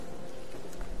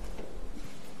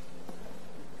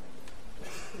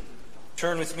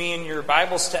Turn with me in your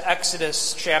Bibles to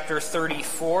Exodus chapter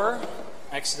 34.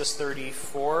 Exodus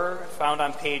 34, found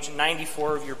on page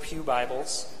 94 of your pew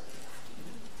Bibles.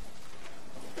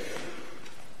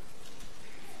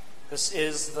 This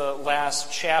is the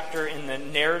last chapter in the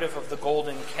narrative of the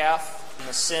golden calf, and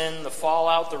the sin, the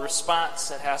fallout, the response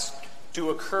that has to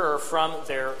occur from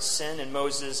their sin and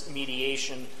Moses'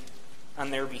 mediation on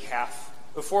their behalf.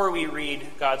 Before we read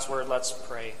God's word, let's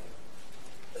pray.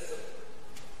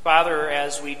 Father,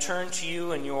 as we turn to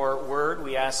you and your word,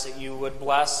 we ask that you would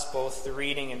bless both the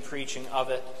reading and preaching of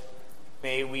it.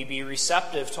 May we be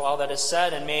receptive to all that is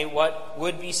said, and may what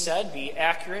would be said be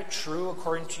accurate, true,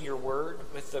 according to your word,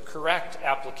 with the correct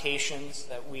applications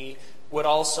that we would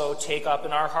also take up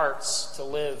in our hearts to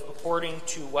live according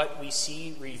to what we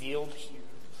see revealed here.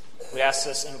 We ask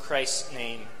this in Christ's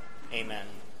name. Amen.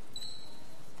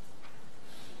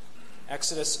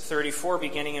 Exodus 34,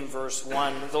 beginning in verse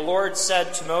 1. The Lord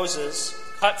said to Moses,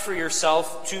 "Cut for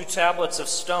yourself 2 tablets of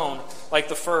stone like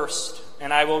the first,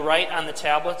 and I will write on the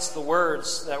tablets the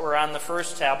words that were on the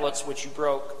first tablets which you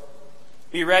broke.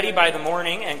 Be ready by the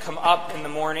morning and come up in the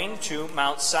morning to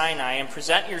Mount Sinai and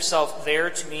present yourself there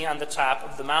to me on the top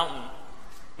of the mountain.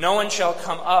 No one shall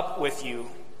come up with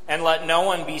you, and let no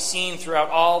one be seen throughout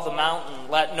all the mountain.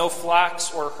 Let no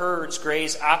flocks or herds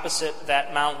graze opposite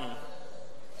that mountain."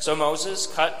 So Moses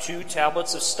cut 2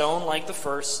 tablets of stone like the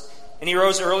first, and he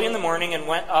rose early in the morning and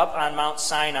went up on Mount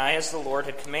Sinai as the Lord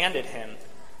had commanded him,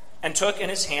 and took in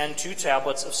his hand 2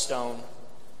 tablets of stone.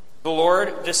 The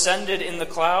Lord descended in the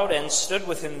cloud and stood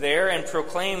with him there and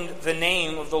proclaimed the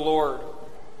name of the Lord.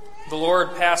 The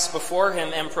Lord passed before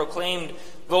him and proclaimed,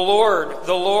 the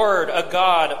Lord, a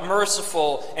God,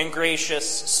 merciful and gracious,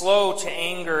 slow to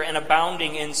anger and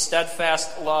abounding in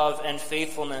steadfast love and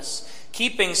faithfulness,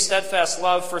 keeping steadfast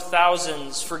love for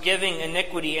thousands, forgiving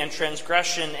iniquity and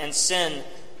transgression and sin,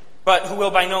 but who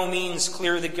will by no means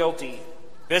clear the guilty,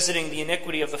 visiting the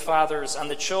iniquity of the fathers on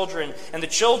the children and the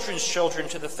children's children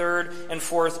to the 3rd and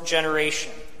 4th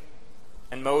generation.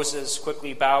 And Moses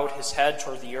quickly bowed his head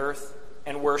toward the earth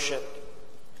and worshipped.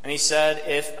 And he said,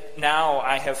 "If now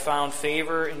I have found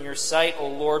favor in your sight, O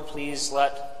Lord, please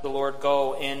let the Lord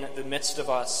go in the midst of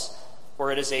us,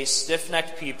 for it is a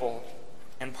stiff-necked people,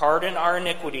 and pardon our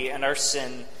iniquity and our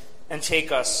sin, and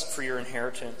take us for your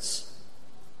inheritance."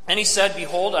 And he said,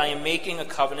 "Behold, I am making a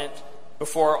covenant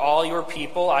before all your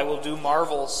people. I will do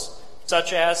marvels,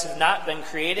 such as have not been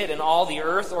created in all the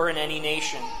earth or in any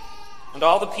nation. And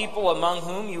all the people among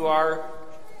whom you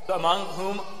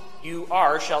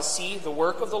are shall see the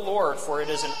work of the Lord, for it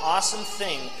is an awesome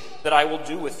thing that I will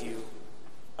do with you.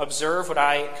 Observe what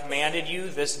I commanded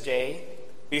you this day.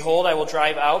 Behold, I will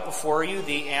drive out before you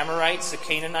the Amorites, the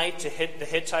Canaanites, the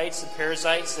Hittites, the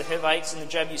Perizzites, the Hivites, and the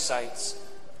Jebusites.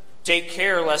 Take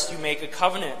care lest you make a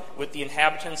covenant with the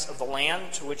inhabitants of the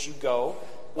land to which you go,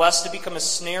 lest it become a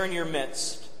snare in your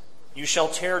midst. You shall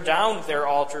tear down their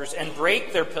altars and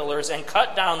break their pillars and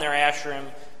cut down their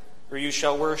Asherim, for you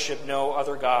shall worship no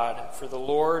other God. For the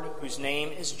Lord, whose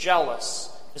name is jealous,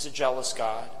 is a jealous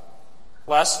God.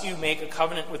 Lest you make a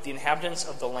covenant with the inhabitants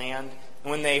of the land, and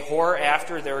when they whore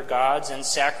after their gods and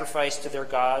sacrifice to their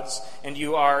gods, and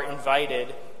you are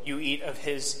invited, you eat of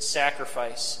his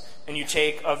sacrifice. And you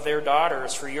take of their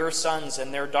daughters for your sons,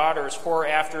 and their daughters whore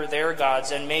after their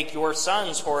gods, and make your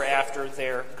sons whore after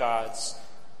their gods.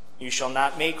 You shall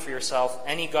not make for yourself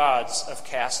any gods of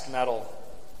cast metal.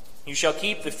 You shall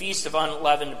keep the feast of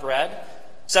unleavened bread.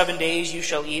 7 days you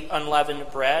shall eat unleavened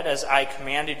bread, as I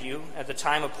commanded you, at the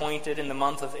time appointed in the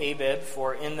month of Abib,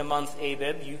 for in the month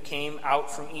Abib you came out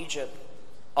from Egypt.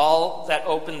 All that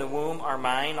open the womb are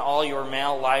mine, all your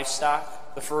male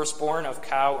livestock, the firstborn of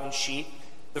cow and sheep.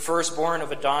 The firstborn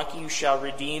of a donkey you shall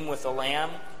redeem with a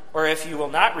lamb, or if you will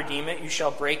not redeem it, you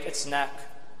shall break its neck.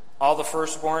 All the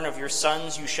firstborn of your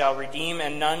sons you shall redeem,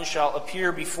 and none shall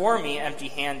appear before me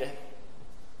empty-handed.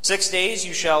 6 days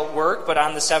you shall work, but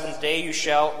on the 7th day you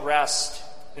shall rest.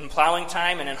 In plowing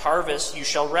time and in harvest you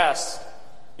shall rest.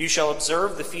 You shall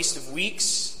observe the Feast of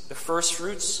Weeks, the first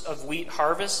fruits of wheat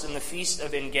harvest, and the Feast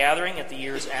of Ingathering at the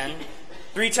year's end.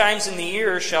 3 times in the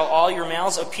year shall all your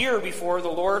males appear before the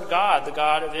Lord God, the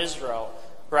God of Israel.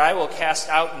 For I will cast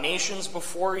out nations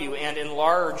before you and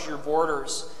enlarge your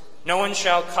borders. No one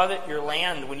shall covet your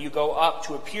land when you go up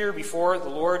to appear before the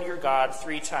Lord your God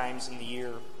 3 times in the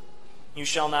year. You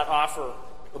shall not offer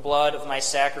the blood of my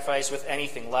sacrifice with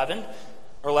anything leavened,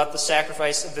 or let the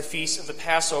sacrifice of the feast of the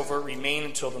Passover remain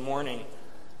until the morning.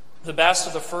 The best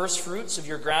of the first fruits of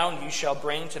your ground you shall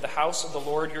bring to the house of the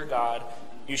Lord your God.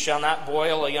 You shall not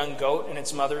boil a young goat in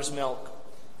its mother's milk.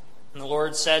 And the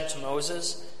Lord said to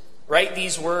Moses, Write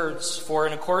these words, for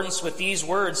in accordance with these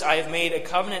words I have made a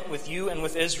covenant with you and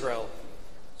with Israel.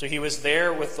 So he was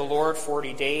there with the Lord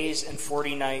 40 days and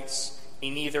 40 nights. He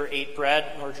neither ate bread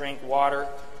nor drank water,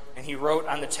 and he wrote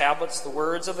on the tablets the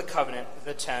words of the covenant,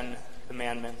 the 10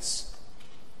 Commandments.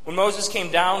 When Moses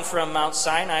came down from Mount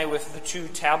Sinai with the 2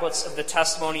 tablets of the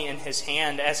testimony in his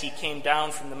hand as he came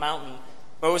down from the mountain,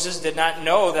 Moses did not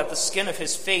know that the skin of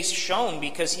his face shone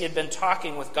because he had been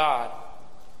talking with God.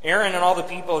 Aaron and all the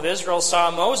people of Israel saw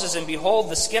Moses, and behold,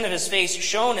 the skin of his face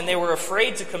shone, and they were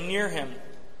afraid to come near him.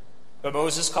 But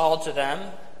Moses called to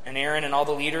them, and Aaron and all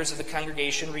the leaders of the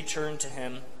congregation returned to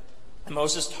him, and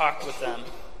Moses talked with them.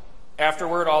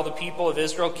 Afterward, all the people of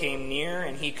Israel came near,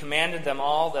 and he commanded them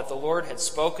all that the Lord had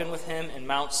spoken with him in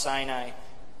Mount Sinai.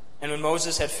 And when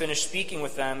Moses had finished speaking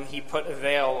with them, he put a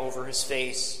veil over his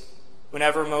face.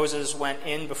 Whenever Moses went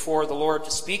in before the Lord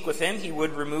to speak with him, he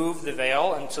would remove the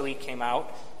veil until he came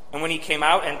out. And when he came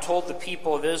out and told the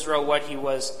people of Israel what he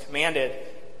was commanded,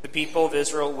 the people of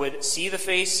Israel would see the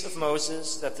face of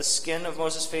Moses, that the skin of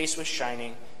Moses' face was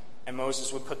shining, and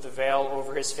Moses would put the veil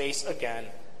over his face again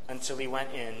until he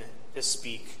went in to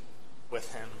speak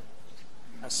with him.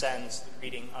 Ascends the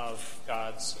reading of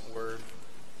God's word.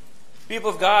 People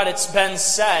of God, it's been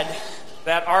said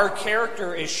that our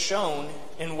character is shown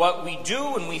in what we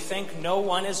do when we think no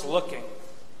one is looking.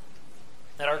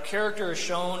 That our character is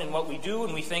shown in what we do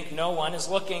when we think no one is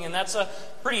looking. And that's a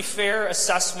pretty fair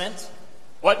assessment.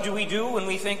 What do we do when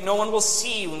we think no one will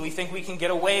see, when we think we can get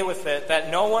away with it,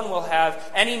 that no one will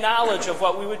have any knowledge of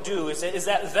what we would do? Is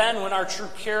that then when our true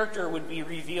character would be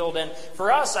revealed? And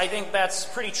for us, I think that's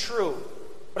pretty true.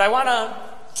 But I want to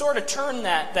sort of turn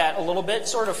that a little bit,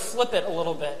 sort of flip it a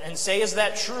little bit, and say, is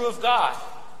that true of God?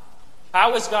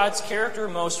 How is God's character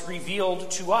most revealed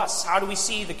to us? How do we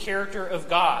see the character of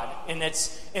God in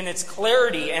its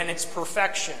clarity and its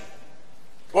perfection?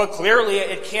 Well, clearly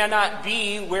it cannot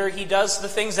be where he does the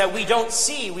things that we don't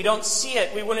see. We don't see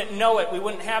it. We wouldn't know it. We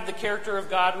wouldn't have the character of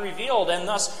God revealed. And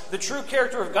thus, the true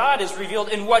character of God is revealed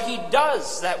in what he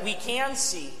does that we can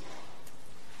see.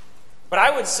 But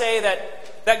I would say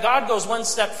that God goes one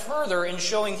step further in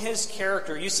showing his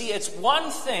character. You see, it's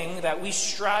one thing that we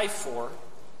strive for,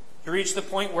 to reach the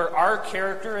point where our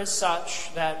character is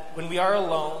such that when we are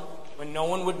alone, when no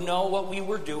one would know what we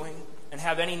were doing and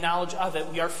have any knowledge of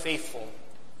it, we are faithful.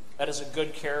 That is a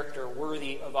good character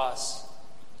worthy of us.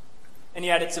 And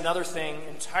yet it's another thing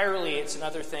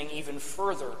even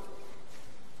further,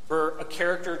 for a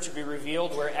character to be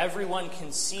revealed where everyone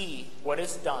can see what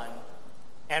is done,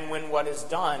 and when what is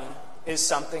done is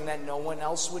something that no one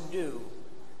else would do.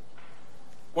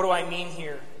 What do I mean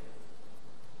here?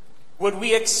 Would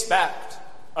we expect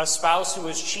a spouse who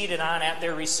was cheated on at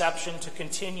their reception to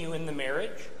continue in the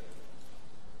marriage?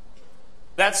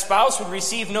 That spouse would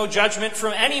receive no judgment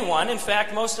from anyone. In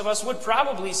fact, most of us would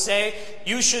probably say,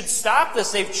 you should stop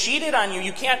this. They've cheated on you.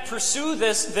 You can't pursue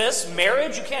this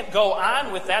marriage. You can't go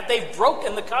on with that. They've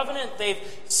broken the covenant. They've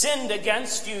sinned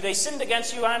against you. They sinned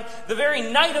against you on the very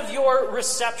night of your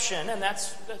reception. And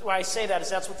that's why I say that, is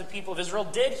that's what the people of Israel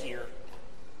did here.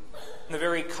 In the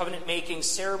very covenant-making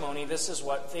ceremony, this is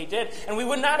what they did. And we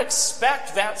would not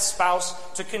expect that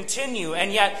spouse to continue.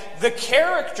 And yet, the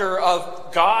character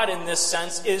of God in this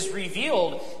sense is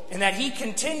revealed in that he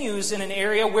continues in an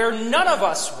area where none of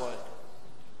us would.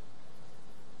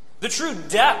 The true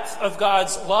depth of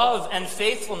God's love and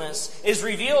faithfulness is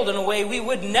revealed in a way we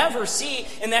would never see,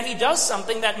 in that he does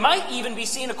something that might even be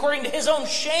seen according to his own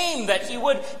shame, that he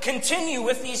would continue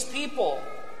with these people.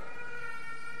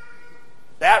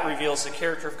 That reveals the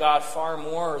character of God far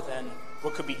more than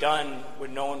what could be done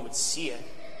when no one would see it,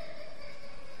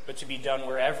 but to be done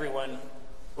where everyone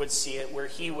would see it, where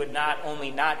he would not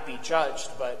only not be judged,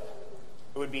 but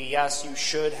it would be, yes, you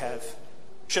should have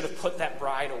put that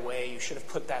bride away. You should have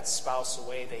put that spouse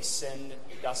away. They sinned.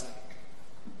 He doesn't.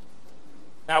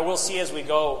 Now, we'll see as we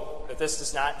go that this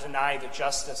does not deny the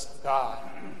justice of God,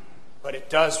 but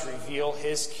it does reveal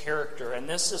his character. And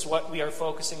this is what we are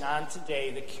focusing on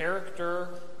today, the character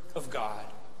of God,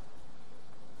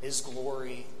 his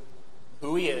glory,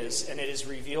 who he is, and it is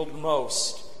revealed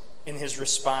most in his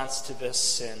response to this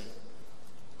sin.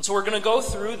 And so we're going to go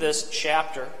through this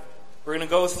chapter. We're going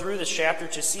to go through this chapter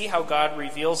to see how God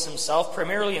reveals himself,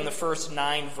 primarily in the first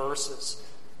 9 verses.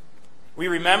 We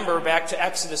remember back to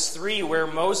Exodus 3, where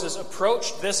Moses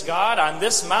approached this God on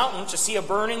this mountain to see a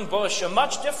burning bush, a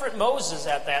much different Moses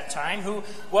at that time, who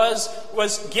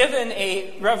was given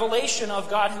a revelation of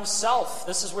God himself.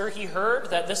 This is where he heard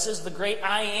that this is the great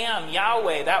I am,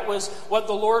 Yahweh. That was what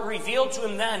the Lord revealed to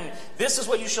him then. This is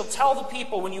what you shall tell the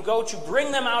people when you go to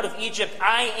bring them out of Egypt.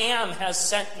 I am has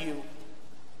sent you.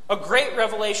 A great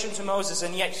revelation to Moses,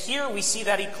 and yet here we see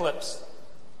that eclipse.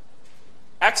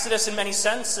 Exodus, in many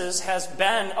senses, has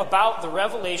been about the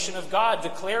revelation of God,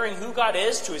 declaring who God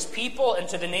is to his people and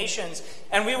to the nations.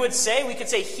 And we could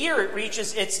say here it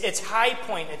reaches its high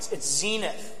point, its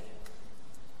zenith.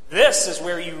 This is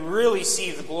where you really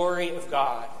see the glory of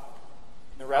God,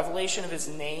 the revelation of his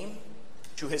name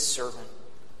to his servant.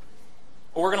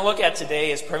 What we're going to look at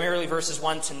today is primarily verses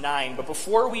 1 to 9. But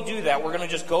before we do that, we're going to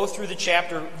just go through the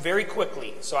chapter very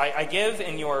quickly. So I give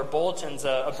in your bulletins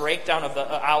a breakdown of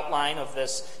the outline of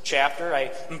this chapter.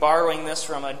 I am borrowing this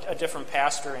from a different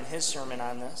pastor in his sermon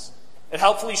on this. It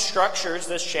helpfully structures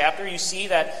this chapter. You see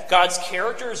that God's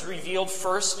character is revealed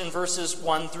first in verses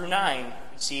 1 through 9. You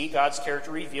see God's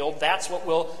character revealed. That's what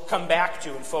we'll come back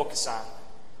to and focus on.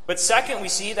 But second, we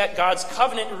see that God's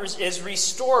covenant is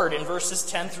restored in verses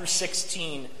 10 through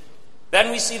 16.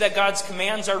 Then we see that God's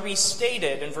commands are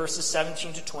restated in verses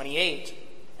 17 to 28.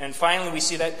 And finally, we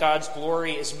see that God's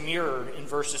glory is mirrored in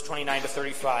verses 29 to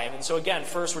 35. And so again,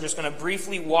 first we're just going to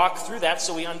briefly walk through that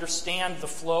so we understand the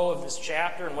flow of this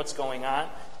chapter and what's going on.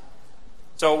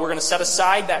 So we're going to set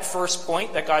aside that first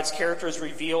point, that God's character is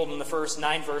revealed in the first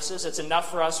 9 verses. It's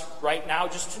enough for us right now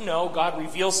just to know God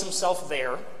reveals himself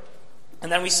there.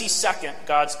 And then we see second,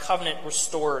 God's covenant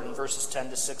restored in verses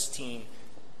 10 to 16.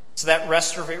 So that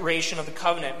restoration of the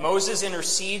covenant. Moses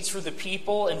intercedes for the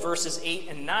people in verses 8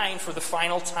 and 9 for the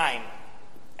final time.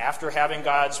 After having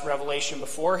God's revelation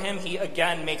before him, he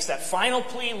again makes that final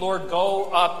plea, Lord, go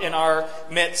up in our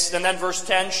midst. And then verse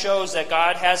 10 shows that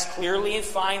God has clearly and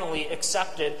finally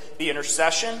accepted the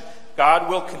intercession. God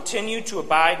will continue to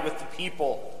abide with the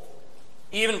people.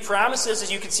 He even promises, as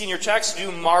you can see in your text, to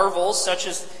do marvels such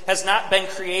as has not been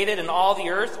created in all the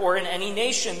earth or in any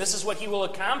nation. This is what he will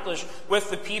accomplish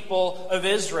with the people of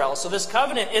Israel. So this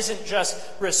covenant isn't just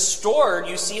restored.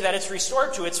 You see that it's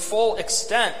restored to its full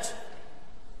extent.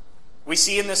 We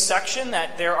see in this section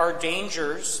that there are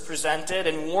dangers presented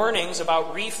and warnings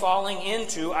about refalling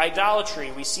into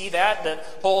idolatry. We see that the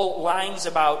whole lines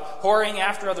about whoring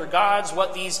after other gods,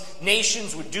 what these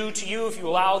nations would do to you if you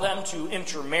allow them to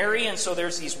intermarry. And so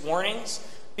there's these warnings.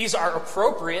 These are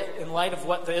appropriate in light of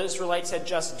what the Israelites had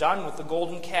just done with the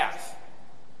golden calf.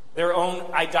 Their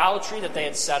own idolatry that they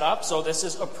had set up. So this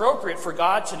is appropriate for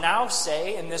God to now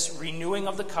say in this renewing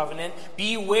of the covenant,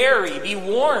 be wary, be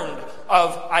warned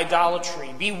of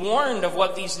idolatry. Be warned of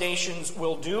what these nations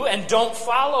will do and don't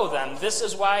follow them. This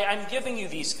is why I'm giving you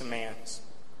these commands.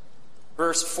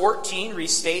 Verse 14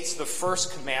 restates the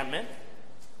first commandment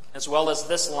as well as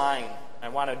this line. I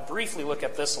want to briefly look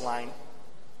at this line.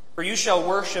 For you shall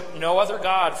worship no other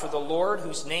God, for the Lord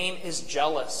whose name is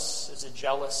jealous is a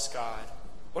jealous God.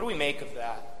 What do we make of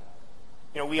that?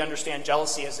 We understand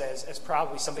jealousy as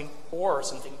probably something poor,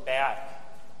 something bad.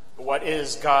 But what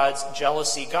is God's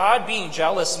jealousy? God being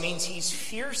jealous means he's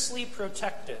fiercely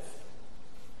protective.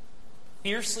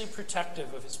 Fiercely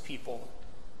protective of his people.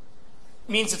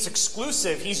 It means it's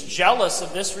exclusive. He's jealous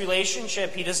of this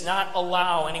relationship. He does not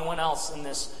allow anyone else in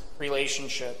this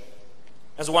relationship.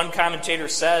 As one commentator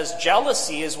says,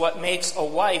 jealousy is what makes a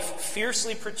wife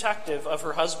fiercely protective of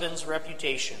her husband's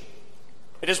reputation.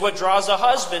 It is what draws a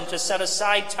husband to set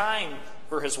aside time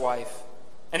for his wife.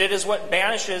 And it is what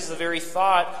banishes the very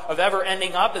thought of ever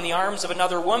ending up in the arms of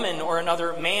another woman or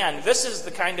another man. This is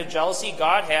the kind of jealousy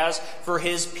God has for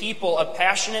his people, a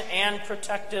passionate and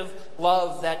protective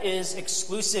love that is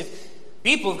exclusive.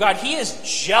 People of God, he is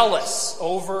jealous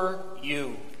over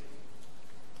you.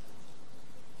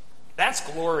 That's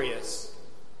glorious.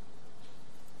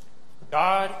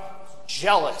 God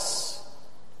jealous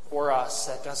for us.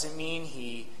 That doesn't mean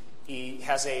he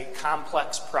has a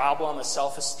complex problem, a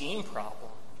self-esteem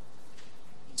problem.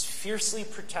 He's fiercely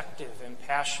protective and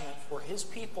passionate for his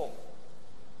people.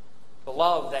 The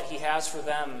love that he has for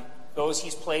them, those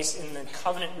he's placed in the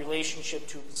covenant relationship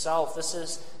to himself. This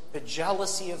is the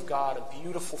jealousy of God, a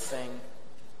beautiful thing,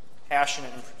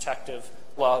 passionate and protective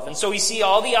love. And so we see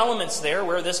all the elements there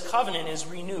where this covenant is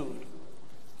renewed.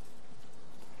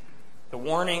 The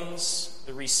warnings,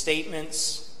 the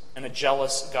restatements, and a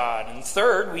jealous God. And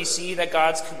third, we see that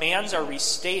God's commands are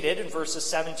restated in verses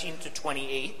 17 to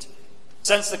 28.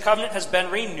 Since the covenant has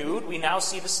been renewed, we now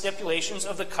see the stipulations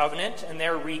of the covenant, and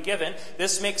they're re-given.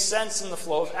 This makes sense in the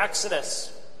flow of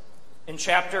Exodus. In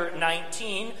chapter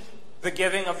 19, the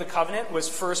giving of the covenant was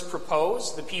first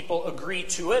proposed. The people agree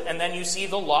to it, and then you see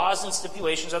the laws and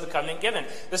stipulations of the covenant given.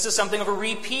 This is something of a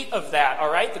repeat of that, all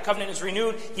right? The covenant is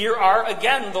renewed. Here are,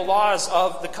 again, the laws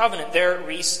of the covenant. They're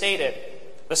restated.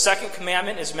 The second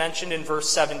commandment is mentioned in verse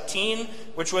 17,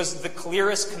 which was the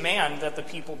clearest command that the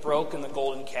people broke in the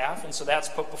golden calf, and so that's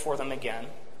put before them again.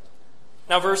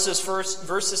 Now, verses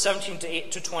 17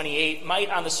 to 28 might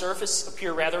on the surface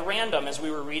appear rather random. As we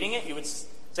were reading it, you would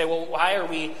say, well, why are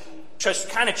we just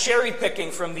kind of cherry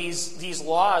picking from these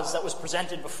laws that was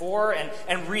presented before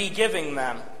and re-giving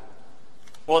them?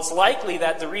 Well, it's likely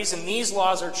that the reason these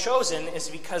laws are chosen is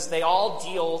because they all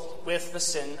deal with the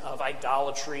sin of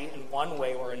idolatry in one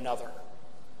way or another.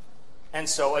 And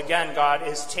so, again, God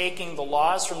is taking the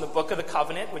laws from the Book of the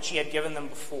Covenant, which he had given them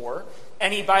before,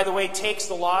 and he, by the way, takes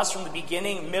the laws from the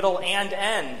beginning, middle, and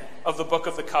end of the Book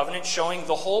of the Covenant, showing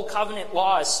the whole covenant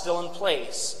law is still in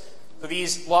place. So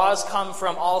these laws come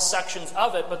from all sections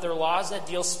of it, but they're laws that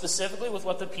deal specifically with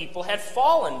what the people had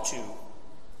fallen to: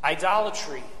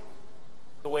 idolatry,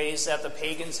 the ways that the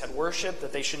pagans had worshipped,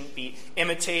 that they shouldn't be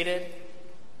imitated,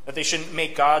 that they shouldn't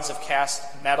make gods of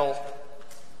cast metal,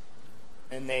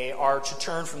 and they are to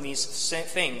turn from these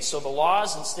things. So the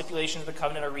laws and stipulations of the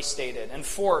covenant are restated. And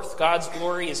fourth, God's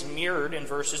glory is mirrored in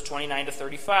verses 29 to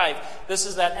 35. This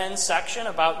is that end section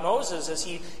about Moses as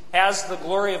he has the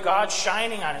glory of God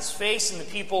shining on his face and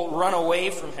the people run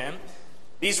away from him.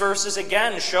 These verses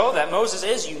again show that Moses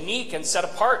is unique and set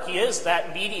apart. He is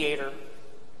that mediator.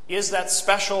 He is that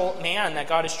special man that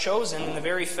God has chosen in the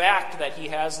very fact that he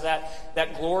has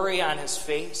that glory on his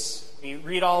face. We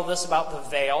read all this about the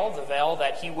veil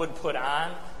that he would put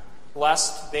on,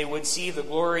 lest they would see the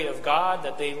glory of God,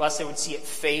 lest they would see it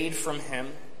fade from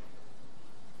him.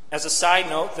 As a side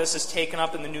note, this is taken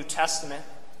up in the New Testament,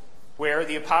 where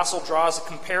the apostle draws a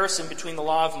comparison between the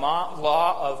law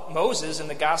of Moses and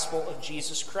the gospel of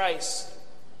Jesus Christ.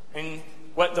 And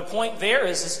what the point there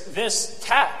is this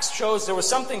text shows there was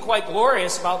something quite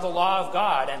glorious about the law of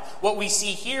God. And what we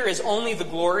see here is only the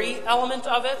glory element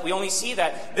of it. We only see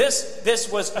that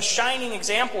this was a shining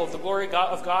example of the glory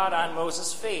of God on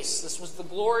Moses' face. This was the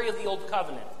glory of the Old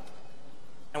Covenant.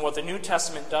 And what the New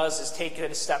Testament does is take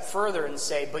it a step further and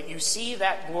say, but you see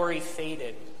that glory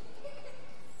faded.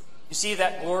 You see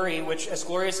that glory, which as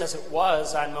glorious as it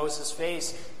was on Moses'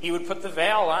 face, he would put the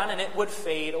veil on and it would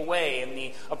fade away. And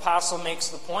the apostle makes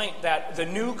the point that the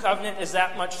new covenant is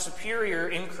that much superior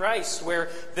in Christ, where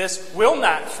this will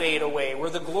not fade away, where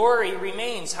the glory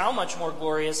remains. How much more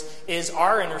glorious is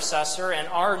our intercessor and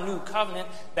our new covenant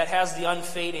that has the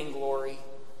unfading glory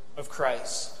of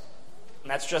Christ?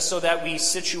 And that's just so that we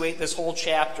situate this whole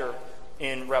chapter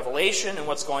in Revelation and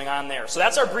what's going on there. So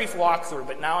that's our brief walkthrough,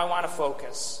 but now I want to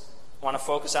focus. I want to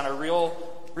focus on a real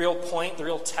point, the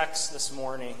real text this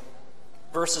morning.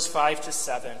 Verses 5 to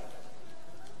 7.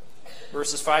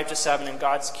 Verses 5 to 7, and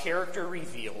God's character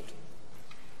revealed.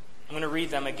 I'm going to read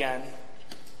them again.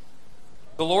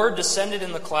 The Lord descended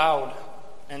in the cloud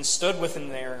and stood with him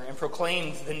there and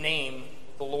proclaimed the name,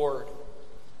 the Lord.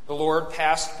 The Lord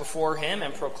passed before him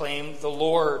and proclaimed, the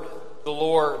Lord,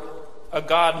 a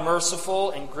God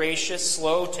merciful and gracious,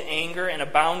 slow to anger, and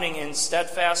abounding in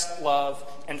steadfast love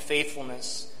and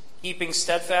faithfulness, keeping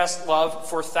steadfast love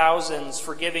for thousands,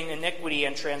 forgiving iniquity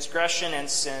and transgression and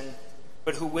sin,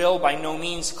 but who will by no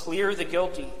means clear the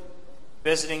guilty,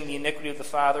 visiting the iniquity of the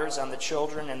fathers on the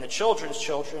children and the children's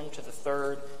children to the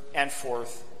third and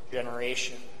fourth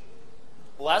generation.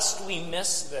 Lest we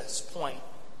miss this point,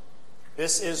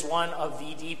 this is one of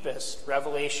the deepest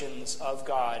revelations of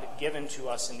God given to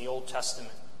us in the Old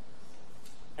Testament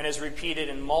and is repeated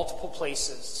in multiple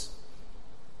places.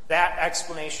 That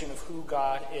explanation of who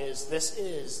God is, this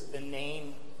is the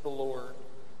name the Lord.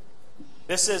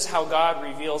 This is how God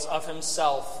reveals of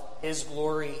himself, his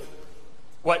glory,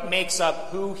 what makes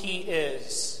up who he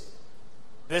is.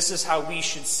 This is how we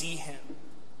should see him,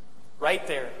 right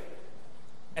there,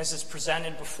 as it's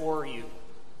presented before you.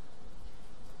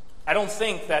 I don't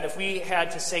think that if we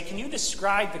had to say, can you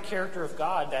describe the character of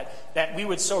God, that we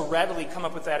would so readily come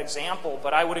up with that example.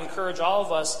 But I would encourage all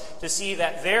of us to see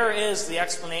that there is the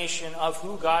explanation of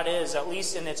who God is, at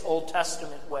least in its Old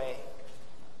Testament way,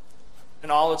 in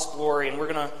all its glory. And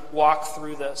we're going to walk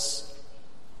through this.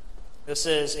 This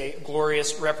is a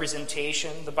glorious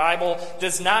representation. The Bible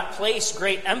does not place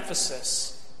great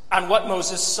emphasis on what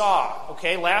Moses saw.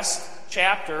 Okay, last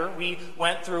chapter, we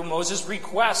went through Moses'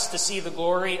 request to see the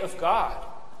glory of God.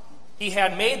 He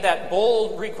had made that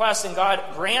bold request and God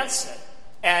grants it.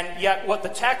 And yet what the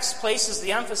text places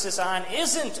the emphasis on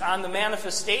isn't on the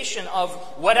manifestation of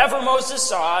whatever Moses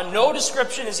saw. No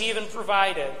description is even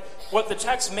provided. What the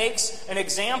text makes an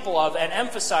example of and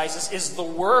emphasizes is the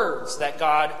words that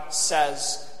God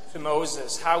says to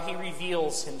Moses, how he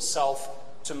reveals himself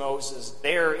to Moses.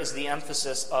 There is the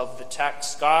emphasis of the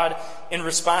text. God, in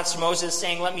response to Moses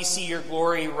saying, let me see your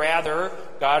glory, rather,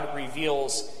 God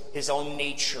reveals his own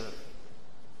nature,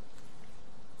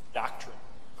 doctrine,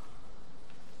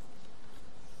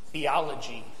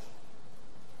 theology,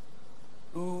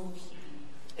 who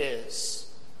he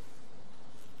is.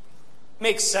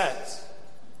 Makes sense.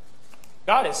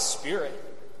 God is spirit.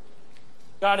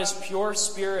 God is pure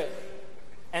spirit.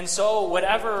 And so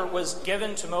whatever was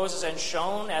given to Moses and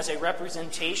shown as a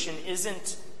representation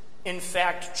isn't, in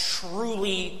fact,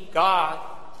 truly God.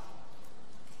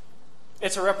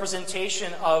 It's a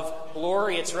representation of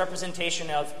glory. It's a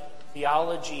representation of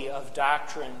theology, of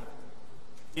doctrine.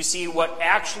 You see, what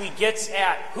actually gets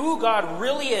at who God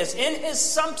really is in his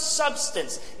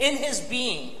substance, in his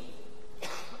being,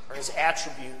 are his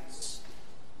attributes,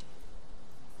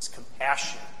 his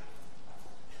compassion,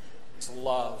 his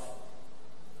love,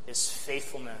 his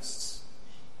faithfulness,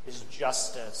 his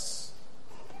justice.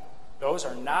 Those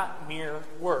are not mere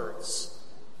words.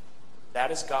 That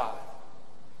is God.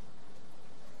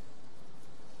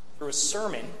 Through a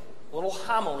sermon, a little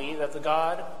homily that the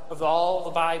God of all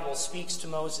the Bible speaks to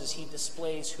Moses, he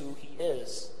displays who he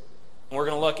is. And we're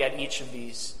going to look at each of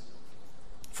these.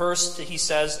 First, he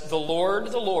says, the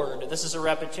Lord, the Lord. This is a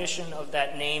repetition of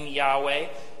that name Yahweh,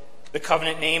 the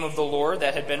covenant name of the Lord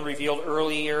that had been revealed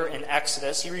earlier in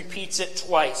Exodus. He repeats it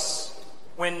twice.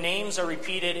 When names are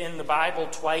repeated in the Bible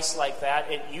twice like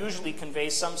that, it usually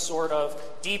conveys some sort of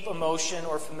deep emotion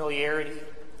or familiarity.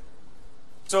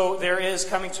 So there is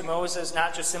coming to Moses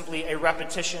not just simply a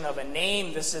repetition of a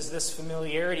name. This is this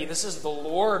familiarity. This is the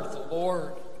Lord, the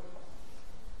Lord.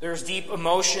 There's deep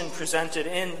emotion presented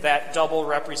in that double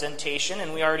representation,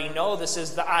 and we already know this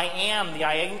is the I am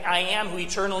who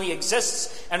eternally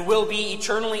exists and will be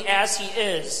eternally as he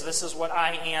is. This is what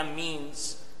I am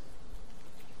means.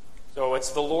 So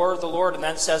it's the Lord, and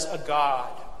then it says a God.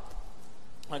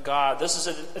 A God. This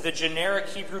is the generic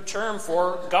Hebrew term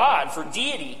for God, for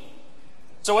deity.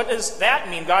 So what does that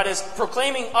mean? God is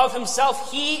proclaiming of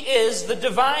himself, he is the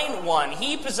divine one.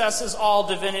 He possesses all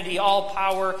divinity, all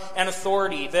power and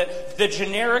authority. The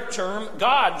generic term,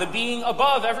 God, the being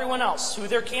above everyone else, who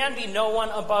there can be no one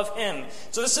above him.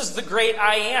 So this is the great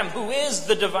I am, who is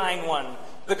the divine one,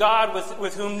 the God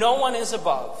with whom no one is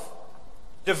above.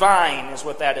 Divine is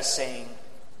what that is saying.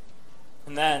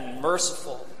 And then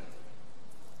merciful.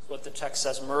 That's what the text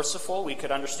says, merciful. We could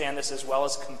understand this as well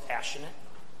as compassionate.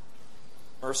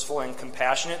 Merciful and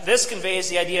compassionate. This conveys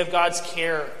the idea of God's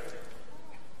care.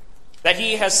 That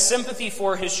he has sympathy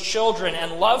for his children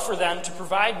and love for them to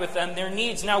provide with them their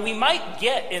needs. Now, we might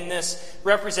get in this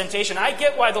representation, I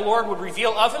get why the Lord would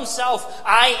reveal of himself,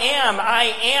 I am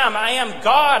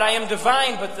God, I am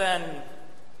divine, but then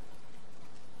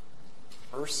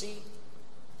mercy,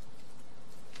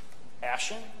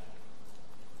 passion.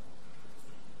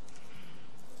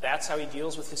 That's how he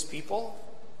deals with his people.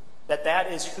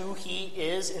 That is who he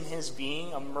is in his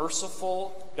being, a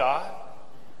merciful God.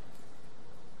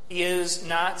 He is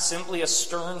not simply a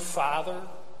stern father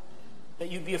that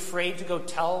you'd be afraid to go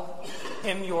tell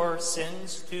him your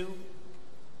sins to,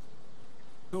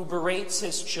 who berates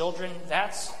his children.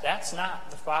 That's not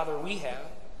the Father we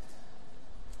have.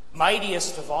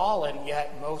 Mightiest of all, and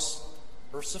yet most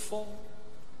merciful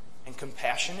and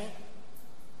compassionate.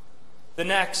 The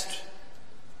next,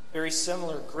 very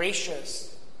similar, gracious.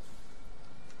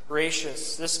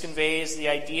 Gracious. This conveys the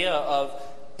idea of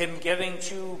him giving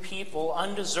to people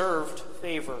undeserved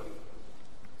favor.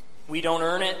 We don't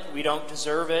earn it, we don't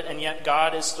deserve it, and yet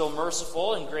God is still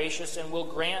merciful and gracious and will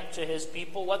grant to his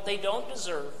people what they don't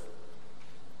deserve.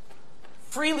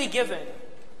 Freely given.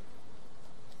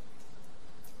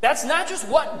 That's not just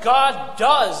what God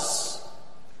does,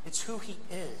 it's who he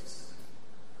is.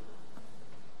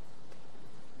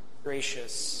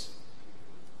 Gracious.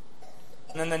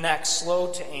 And then the next, slow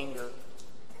to anger.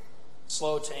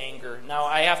 Slow to anger. Now,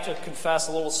 I have to confess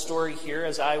a little story here.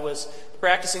 As I was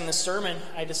practicing the sermon,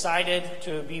 I decided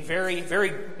to be very,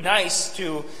 very nice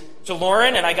to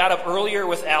Lauren, and I got up earlier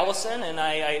with Allison, and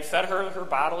I fed her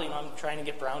bottle. I'm trying to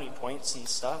get brownie points and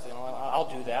stuff.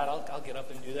 I'll do that. I'll get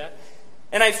up and do that.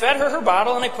 And I fed her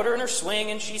bottle, and I put her in her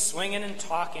swing, and she's swinging and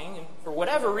talking. And for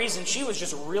whatever reason, she was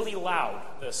just really loud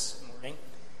this morning.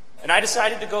 And I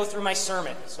decided to go through my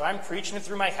sermon. So I'm preaching it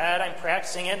through my head, I'm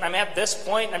practicing it, and I'm at this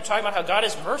point, and I'm talking about how God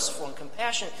is merciful and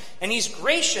compassionate, and he's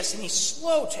gracious, and he's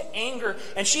slow to anger,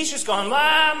 and she's just going,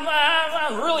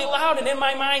 really loud, and in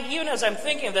my mind, even as I'm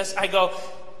thinking of this, I go,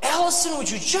 Allison,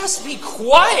 would you just be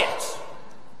quiet?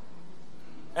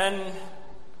 And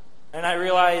I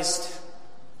realized,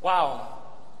 wow,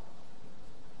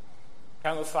 what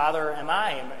kind of a father am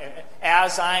I?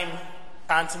 As I'm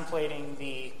contemplating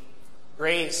the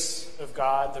grace of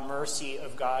God, the mercy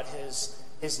of God,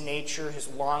 his nature, his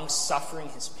long-suffering,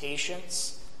 his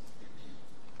patience.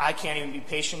 I can't even be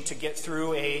patient to get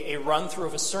through a run-through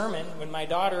of a sermon when my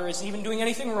daughter isn't even doing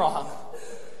anything wrong.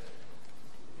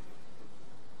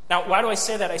 Now, why do I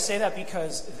say that? I say that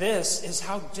because this is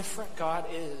how different God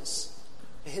is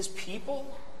to his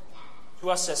people, to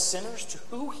us as sinners, to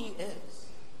who he is.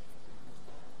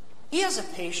 He has a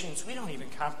patience we don't even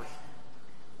comprehend.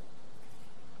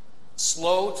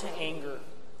 Slow to anger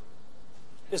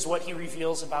is what he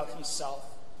reveals about himself.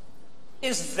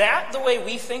 Is that the way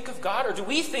we think of God? Or do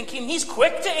we think he's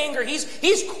quick to anger?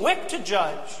 He's quick to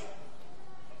judge.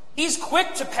 He's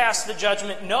quick to pass the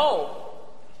judgment. No.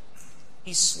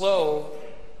 He's slow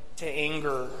to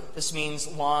anger. This means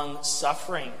long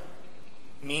suffering.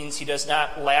 It means he does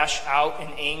not lash out in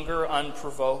anger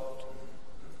unprovoked.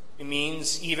 It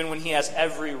means even when he has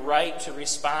every right to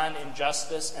respond in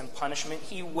justice and punishment,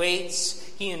 he waits,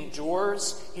 he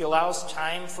endures, he allows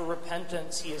time for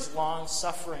repentance. He is long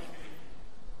suffering.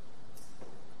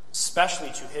 Especially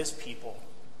to his people.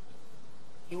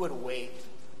 He would wait.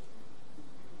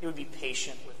 He would be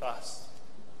patient with us.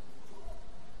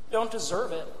 We don't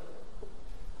deserve it.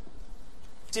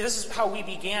 See, this is how we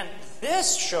began.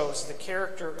 This shows the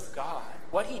character of God,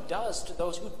 what he does to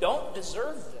those who don't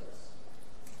deserve this.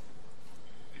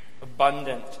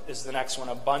 Abundant is the next one.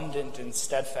 Abundant in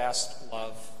steadfast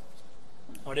love.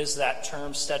 What is that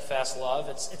term, steadfast love?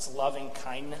 It's loving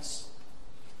kindness.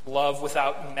 Love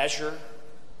without measure.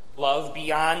 Love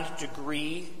beyond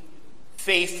degree.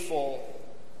 Faithful.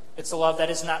 It's a love that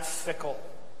is not fickle.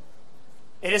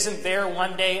 It isn't there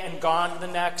one day and gone the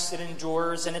next. It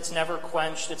endures and it's never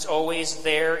quenched. It's always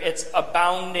there. It's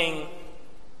abounding.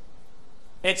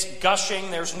 It's gushing.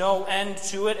 There's no end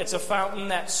to it. It's a fountain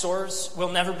that soars,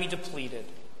 will never be depleted.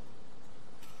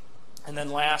 And then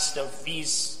last of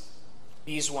these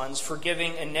ones,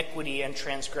 forgiving iniquity and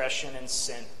transgression and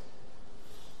sin.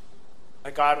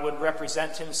 That God would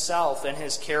represent himself and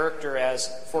his character as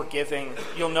forgiving.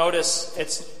 You'll notice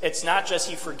it's not just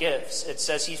he forgives. It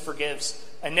says he forgives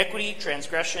iniquity,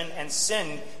 transgression, and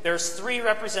sin. There's 3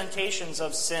 representations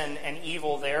of sin and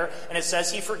evil there, and it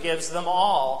says he forgives them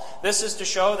all. This is to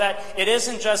show that it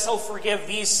isn't just he'll forgive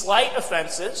these slight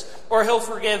offenses, or he'll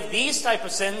forgive these type of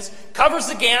sins. Covers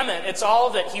the gamut. It's all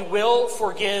of it. He will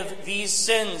forgive these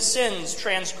sins,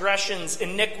 transgressions,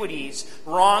 iniquities,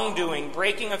 wrongdoing,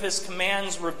 breaking of his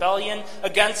commands, rebellion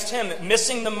against him,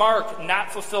 missing the mark,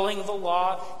 not fulfilling the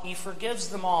law. He forgives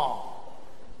them all.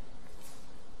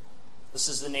 This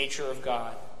is the nature of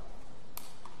God.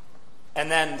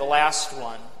 And then the last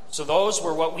one. So those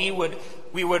were what we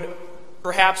would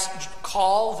perhaps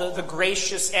call the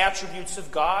gracious attributes of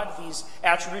God, these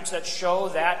attributes that show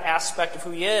that aspect of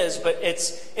who he is, but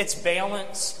it's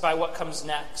balanced by what comes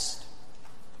next.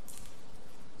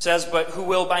 It says, but who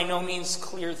will by no means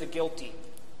clear the guilty,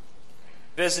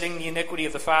 visiting the iniquity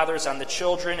of the fathers on the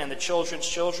children and the children's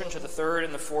children to the 3rd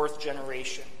and the 4th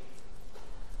generation.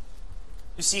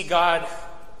 You see, God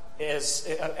is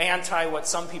anti what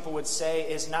some people would say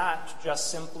is not just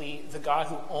simply the God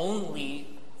who only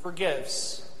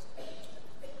forgives.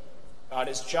 God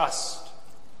is just.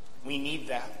 We need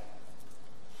that.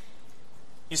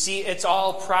 You see, it's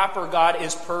all proper. God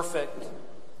is perfect.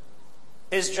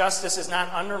 His justice is not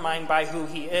undermined by who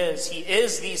he is. He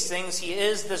is these things. He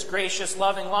is this gracious,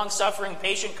 loving, long-suffering,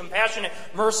 patient, compassionate,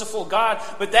 merciful God.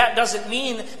 But that doesn't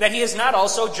mean that he is not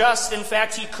also just. In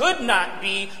fact, he could not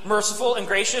be merciful and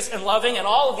gracious and loving and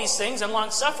all of these things and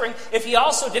long-suffering if he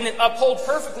also didn't uphold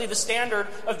perfectly the standard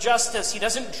of justice. He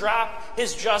doesn't drop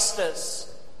his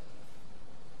justice.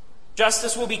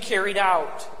 Justice will be carried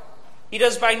out. He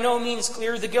does by no means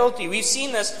clear the guilty. We've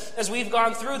seen this as we've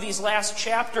gone through these last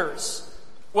chapters.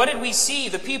 What did we see?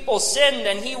 The people sinned,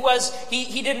 and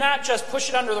he did not just push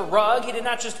it under the rug. He did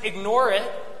not just ignore it.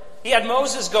 He had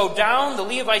Moses go down. The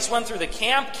Levites went through the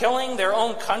camp, killing their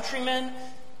own countrymen.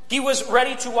 He was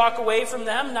ready to walk away from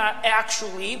them, not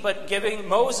actually, but giving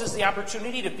Moses the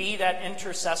opportunity to be that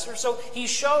intercessor. So he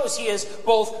shows he is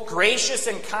both gracious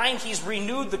and kind. He's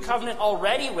renewed the covenant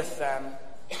already with them,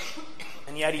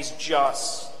 and yet he's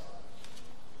just.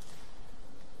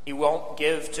 He won't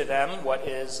give to them what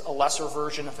is a lesser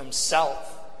version of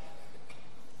himself.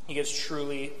 He gives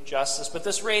truly justice. But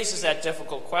this raises that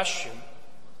difficult question.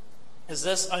 Is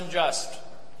this unjust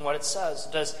in what it says?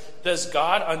 Does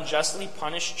God unjustly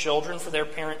punish children for their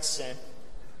parents' sin?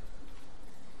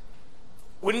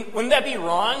 Wouldn't that be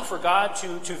wrong for God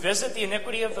to visit the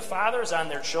iniquity of the fathers on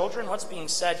their children? What's being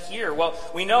said here? Well,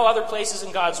 we know other places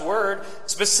in God's Word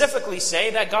specifically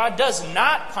say that God does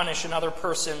not punish another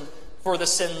person for the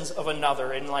sins of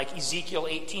another. In like Ezekiel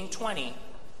 18:20,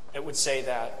 it would say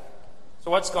that. So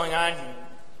what's going on here?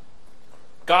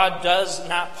 God does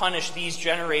not punish these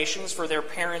generations for their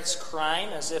parents' crime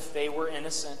as if they were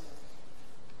innocent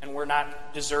and were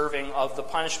not deserving of the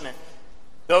punishment.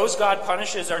 Those God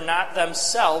punishes are not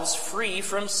themselves free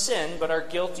from sin, but are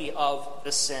guilty of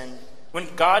the sin. When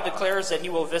God declares that he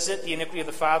will visit the iniquity of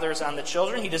the fathers on the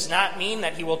children, he does not mean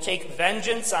that he will take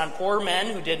vengeance on poor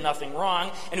men who did nothing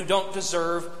wrong and who don't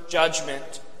deserve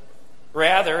judgment.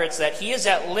 Rather, it's that he is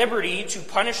at liberty to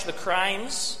punish the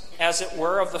crimes, as it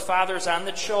were, of the fathers on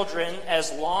the children, as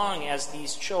long as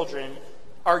these children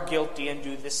are guilty and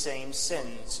do the same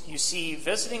sins. You see,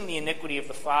 visiting the iniquity of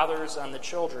the fathers on the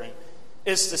children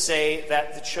is to say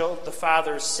that the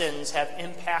fathers' sins have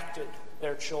impacted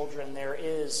their children. There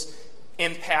is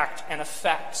impact and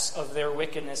effects of their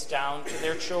wickedness down to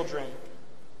their children.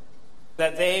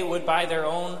 That they would, by their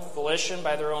own volition,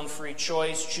 by their own free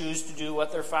choice, choose to do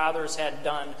what their fathers had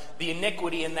done. The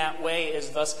iniquity in that way is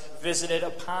thus visited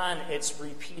upon, it's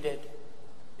repeated.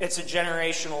 It's a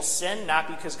generational sin, not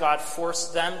because God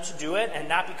forced them to do it, and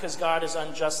not because God is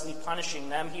unjustly punishing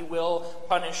them. He will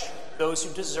punish those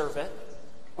who deserve it,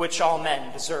 which all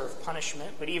men deserve punishment.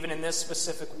 But even in this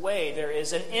specific way, there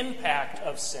is an impact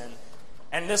of sin.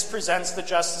 And this presents the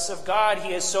justice of God.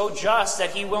 He is so just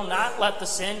that he will not let the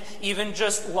sin even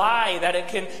just lie, that it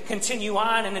can continue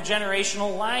on in a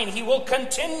generational line. He will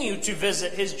continue to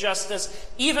visit his justice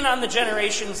even on the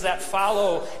generations that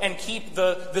follow and keep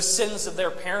the sins of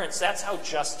their parents. That's how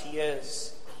just he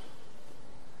is.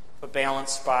 But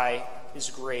balanced by his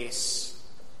grace.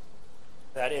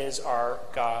 That is our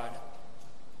God.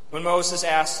 When Moses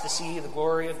asked to see the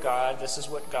glory of God, this is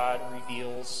what God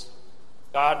reveals.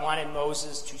 God wanted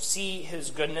Moses to see his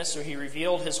goodness, so he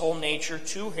revealed his whole nature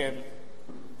to him.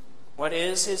 What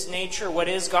is his nature? What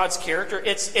is God's character?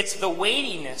 It's the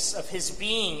weightiness of his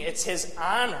being. It's his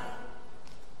honor.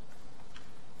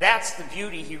 That's the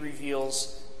beauty he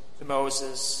reveals to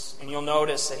Moses. And you'll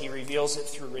notice that he reveals it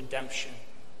through redemption.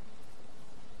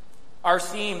 Our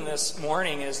theme this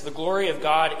morning is the glory of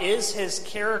God is his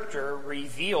character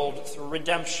revealed through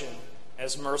redemption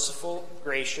as merciful,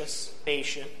 gracious,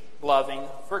 patient, loving,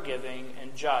 forgiving,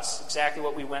 and just. Exactly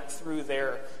what we went through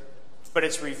there. But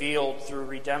it's revealed through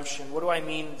redemption. What do I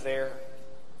mean there?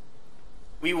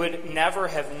 We would never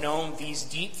have known these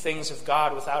deep things of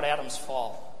God without Adam's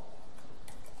fall.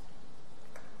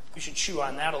 We should chew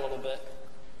on that a little bit.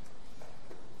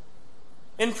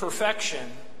 In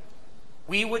perfection,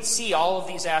 we would see all of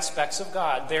these aspects of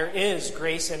God. There is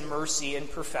grace and mercy in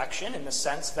perfection, in the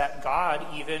sense that God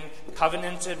even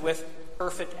covenanted with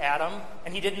perfect Adam,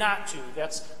 and he did not do.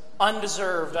 That's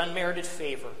undeserved, unmerited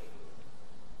favor.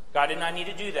 God did not need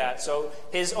to do that. So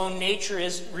his own nature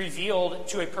is revealed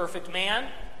to a perfect man.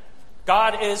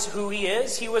 God is who he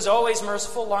is. He was always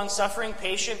merciful, long-suffering,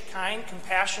 patient, kind,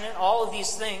 compassionate, all of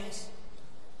these things.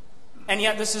 And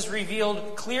yet this is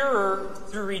revealed clearer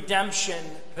through redemption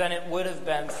than it would have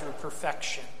been through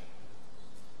perfection.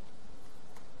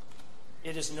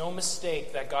 It is no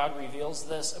mistake that God reveals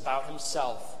this about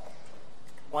himself,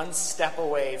 one step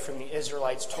away from the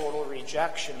Israelites' total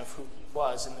rejection of who he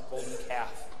was in the golden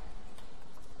calf.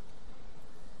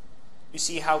 You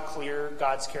see how clear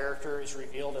God's character is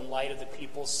revealed in light of the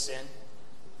people's sin?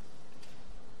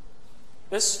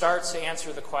 This starts to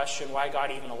answer the question why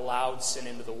God even allowed sin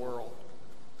into the world.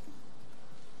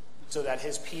 So that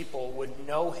his people would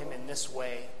know him in this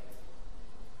way.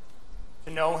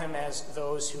 To know him as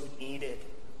those who needed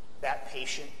that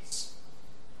patience,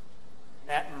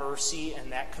 that mercy,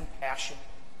 and that compassion.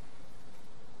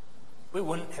 We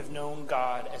wouldn't have known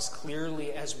God as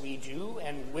clearly as we do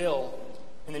and will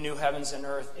in the new heavens and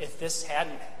earth if this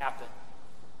hadn't happened.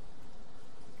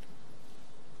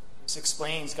 This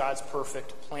explains God's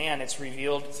perfect plan. It's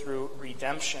revealed through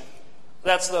redemption.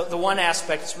 That's the one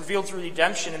aspect. It's revealed through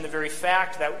redemption in the very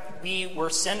fact that we were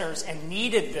sinners and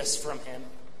needed this from him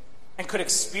and could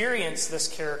experience this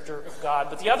character of God.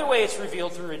 But the other way it's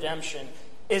revealed through redemption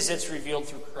is it's revealed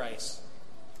through Christ.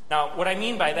 Now, what I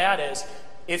mean by that is,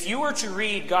 if you were to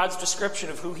read God's description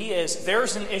of who he is,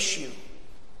 there's an issue.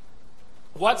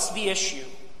 What's the issue?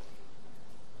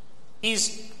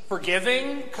 He's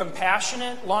forgiving,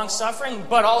 compassionate, long-suffering,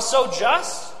 but also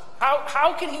just.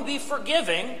 How can he be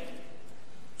forgiving,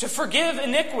 to forgive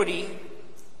iniquity,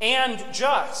 and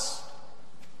just?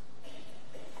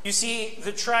 You see,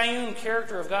 the triune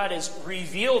character of God is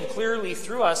revealed clearly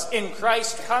through us in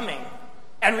Christ coming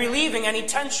and relieving any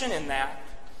tension in that.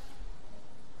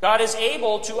 God is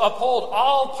able to uphold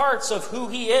all parts of who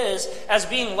he is as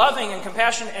being loving and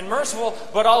compassionate and merciful,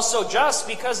 but also just,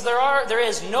 because there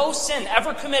is no sin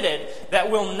ever committed that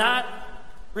will not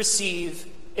receive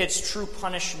its true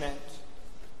punishment,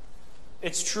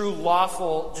 its true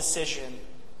lawful decision.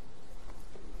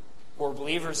 For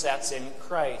believers, that's in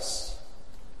Christ.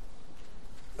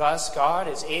 Thus, God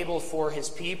is able for his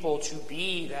people to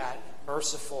be that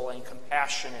merciful and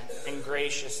compassionate and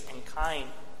gracious and kind,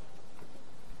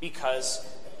 because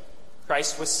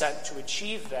Christ was sent to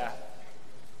achieve that.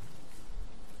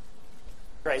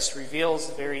 Christ reveals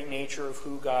the very nature of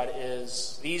who God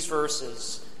is. These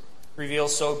verses reveal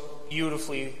so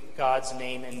beautifully God's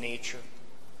name and nature.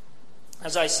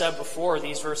 As I said before,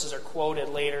 these verses are quoted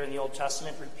later in the Old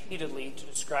Testament repeatedly to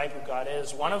describe who God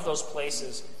is. One of those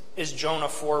places is Jonah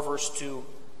 4, verse 2.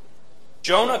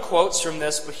 Jonah quotes from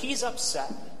this, but he's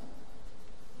upset.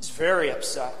 He's very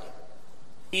upset.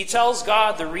 He tells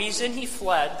God the reason he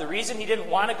fled, the reason he didn't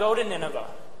want to go to Nineveh.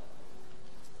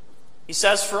 He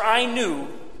says, "For I knew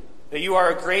that you are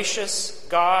a gracious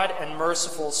God and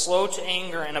merciful, slow to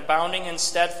anger and abounding in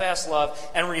steadfast love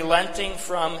and relenting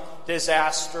from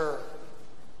disaster."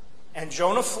 And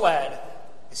Jonah fled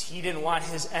because he didn't want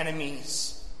his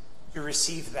enemies to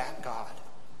receive that God.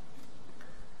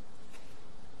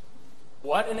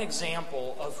 What an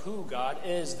example of who God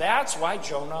is. That's why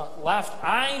Jonah left.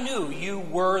 I knew you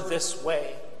were this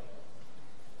way.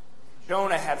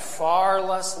 Jonah had far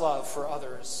less love for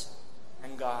others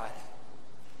than God.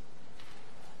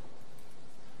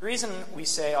 The reason we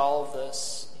say all of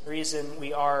this, the reason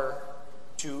we are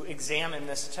to examine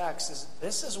this text, is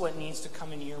this is what needs to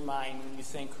come into your mind when you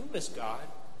think, who is God?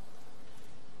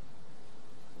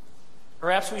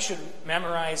 Perhaps we should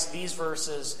memorize these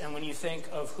verses, and when you think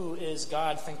of who is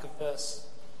God, think of this.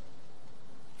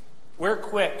 We're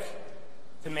quick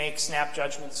to make snap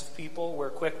judgments of people. We're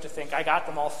quick to think, I got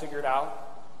them all figured out.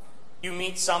 You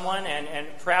meet someone, and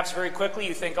perhaps very quickly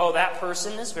you think, oh, that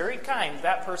person is very kind.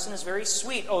 That person is very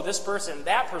sweet. Oh,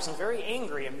 that person is very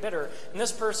angry and bitter. And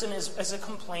this person is a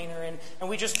complainer. And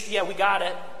we just, we got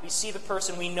it. We see the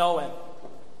person, we know him.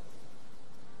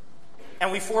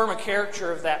 And we form a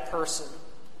caricature of that person.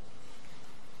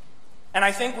 And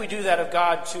I think we do that of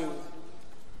God too.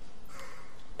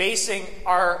 Basing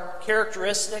our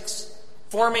characteristics,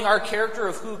 forming our character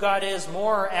of who God is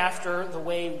more after the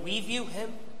way we view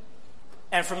him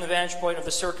and from the vantage point of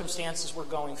the circumstances we're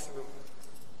going through.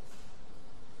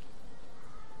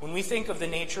 When we think of the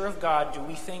nature of God, do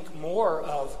we think more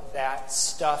of that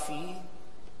stuffy,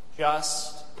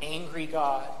 just, angry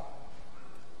God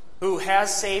who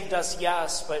has saved us,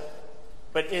 yes,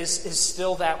 but is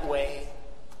still that way?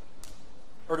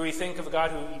 Or do we think of a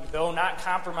God who, though not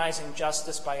compromising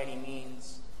justice by any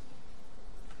means,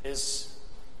 is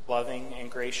loving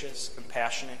and gracious,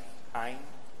 compassionate, kind?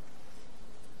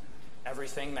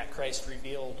 Everything that Christ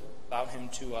revealed about him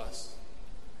to us.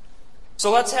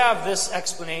 So let's have this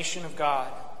explanation of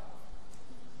God.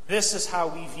 This is how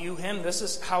we view him. This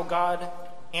is how God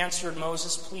answered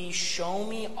Moses, "Please show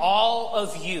me all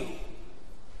of you."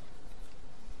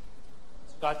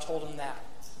 So God told him that.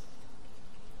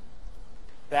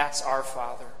 That's our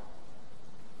Father.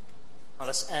 Let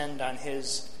us end on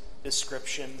his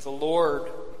description. The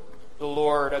Lord,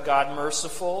 a God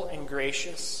merciful and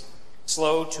gracious,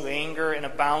 slow to anger and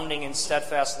abounding in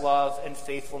steadfast love and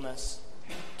faithfulness,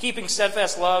 keeping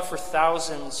steadfast love for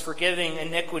thousands, forgiving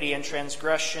iniquity and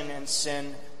transgression and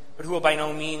sin, but who will by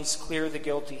no means clear the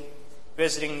guilty,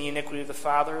 visiting the iniquity of the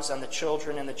fathers on the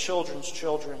children and the children's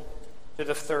children to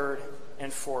the third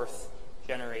and fourth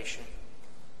generation.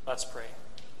 Let's pray.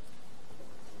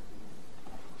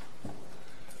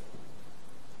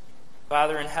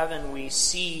 Father in heaven, we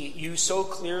see you so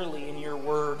clearly in your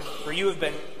word, for you have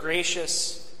been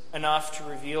gracious enough to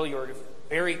reveal your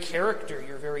very character,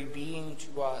 your very being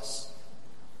to us.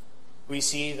 We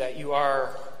see that you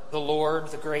are the Lord,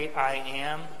 the great I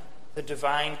am, the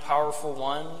divine, powerful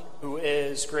one who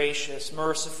is gracious,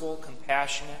 merciful,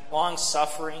 compassionate,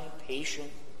 long-suffering,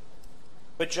 patient,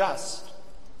 but just.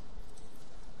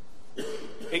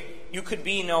 You could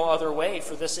be no other way,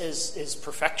 for this is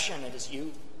perfection. It is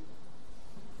you.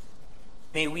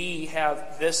 May we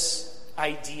have this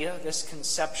idea, this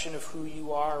conception of who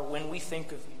you are when we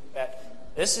think of you,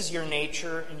 that this is your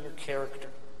nature and your character,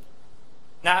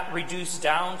 not reduced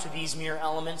down to these mere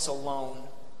elements alone,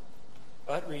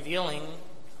 but revealing,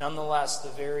 nonetheless, the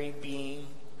very being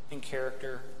and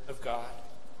character of God.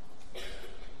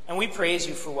 And we praise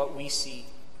you for what we see.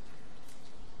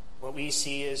 What we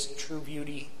see is true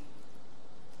beauty.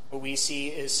 What we see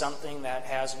is something that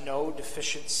has no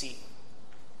deficiency.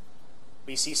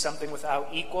 We see something without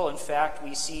equal. In fact,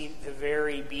 we see the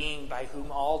very being by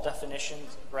whom all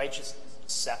definitions of righteousness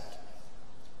is set.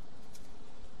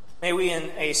 May we,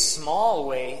 in a small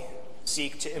way,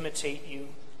 seek to imitate you,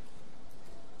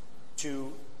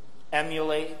 to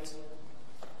emulate,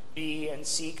 be and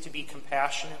seek to be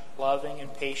compassionate, loving,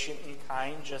 and patient and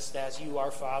kind, just as you,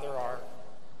 our Father, are.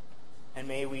 And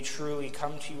may we truly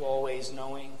come to you always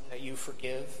knowing that you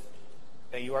forgive,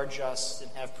 that you are just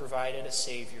and have provided a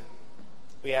Savior.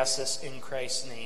 We ask this in Christ's name.